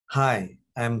Hi,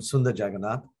 I'm Sundar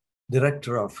Jagannath,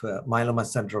 Director of Myeloma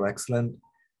Center of Excellence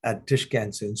at Tisch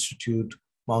Cancer Institute,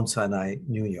 Mount Sinai,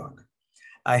 New York.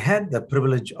 I had the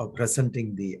privilege of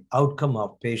presenting the outcome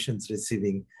of patients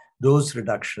receiving dose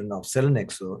reduction of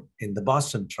Selinexor in the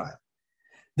Boston trial.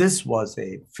 This was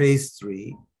a phase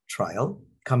 3 trial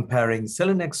comparing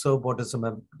Selinexor,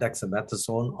 Bortezomib,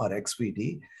 Dexamethasone, or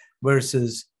XVD,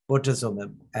 versus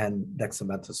Bortezomib and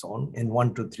Dexamethasone in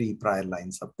 1 to 3 prior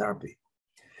lines of therapy.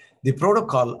 The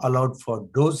protocol allowed for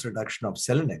dose reduction of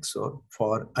Selinexor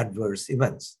for adverse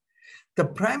events. The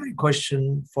primary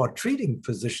question for treating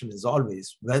physician is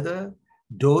always whether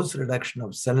dose reduction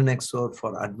of Selinexor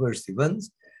for adverse events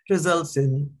results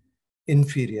in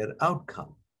inferior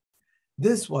outcome.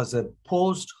 This was a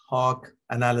post hoc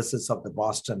analysis of the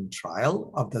Boston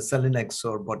trial of the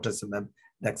Selinexor, Bortezomib,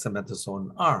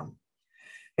 Dexamethasone arm.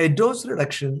 A dose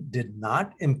reduction did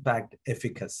not impact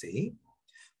efficacy.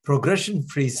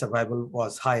 Progression-free survival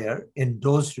was higher in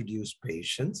dose-reduced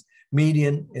patients.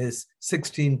 Median is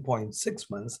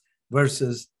 16.6 months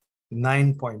versus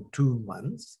 9.2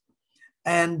 months.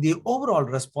 And the overall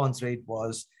response rate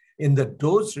was in the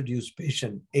dose-reduced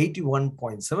patient,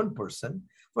 81.7%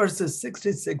 versus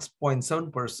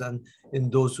 66.7% in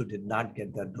those who did not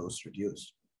get their dose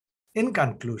reduced. In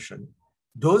conclusion,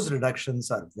 dose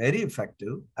reductions are very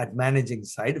effective at managing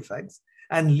side effects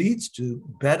and leads to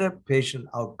better patient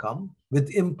outcome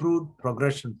with improved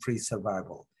progression-free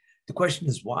survival. The question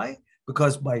is why?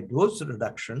 Because by dose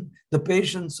reduction, the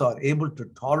patients are able to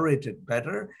tolerate it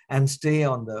better and stay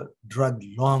on the drug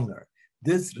longer.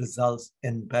 This results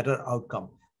in better outcome,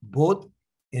 both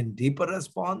in deeper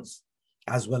response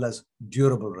as well as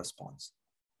durable response.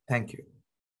 Thank you.